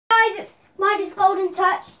guys, it's Midas Golden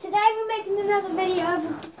Touch. Today we're making another video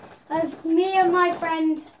of us, me and my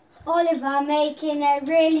friend Oliver making a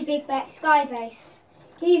really big Skybase.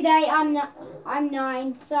 He's 8, I'm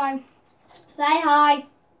 9, so say hi.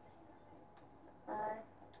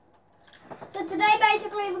 So today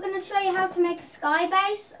basically we're going to show you how to make a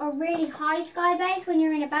Skybase, a really high Skybase when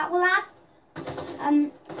you're in a battle lab.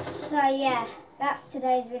 So yeah, that's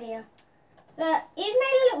today's video. So he's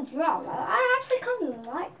made a little drop. I actually kind of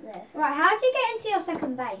like this. Right, how do you get into your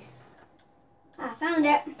second base? I found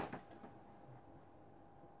it.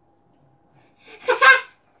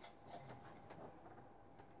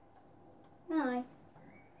 Hi.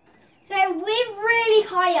 So we're really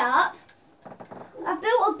high up. I've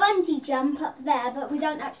built a bungee jump up there, but we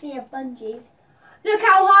don't actually have bungees. Look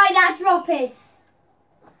how high that drop is.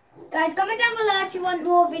 Guys, comment down below if you want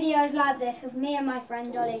more videos like this with me and my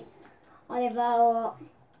friend Oliver, or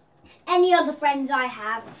any other friends I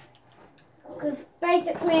have, because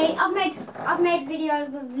basically I've made videos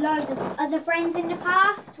with loads of other friends in the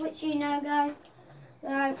past, which you know, guys.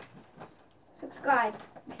 So subscribe.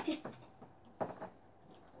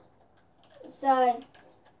 So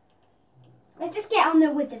let's just get on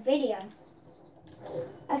there with the video.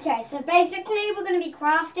 Okay, so basically we're going to be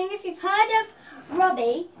crafting. If you've heard of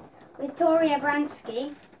Robbie with Toria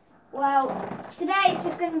Bransky, well, today it's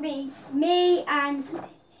just going to be me and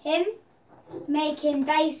him making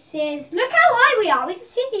bases. Look how high we are. We can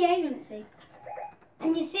see the agency.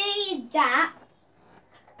 And you see that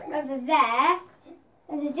over there,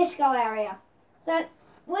 there's a disco area. So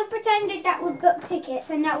we've pretended that we've booked tickets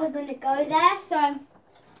and that we're going to go there. So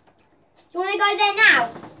do you want to go there now?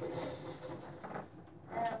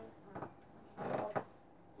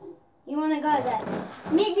 You want to go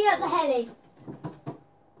there? Meet you at the heli.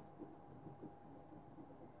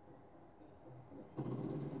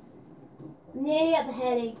 Nearly at the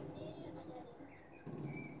heli.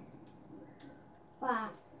 Wow.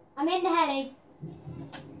 I'm in the heli.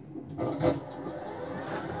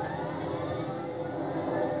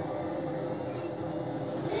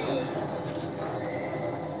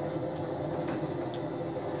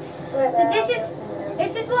 So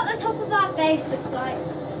this is what the top of our base looks like.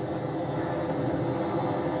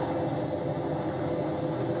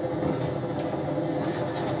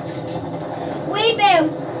 We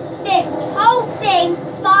built this whole thing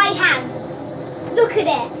by hand. Look at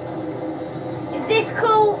it. Is this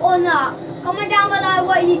cool or not? Comment down below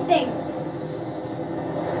what you think.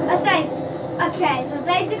 Okay, so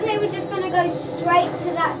basically we're just going to go straight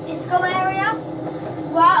to that disco area.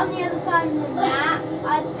 Right on the other side of the map.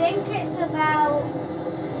 I think it's about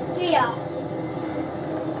here.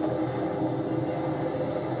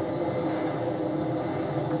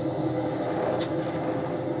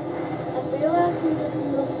 I feel like I'm just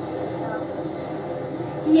lost now.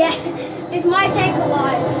 Yeah, this might take a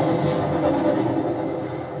while.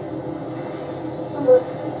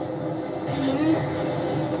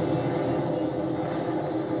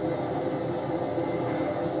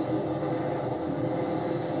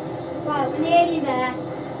 Right, we're nearly there.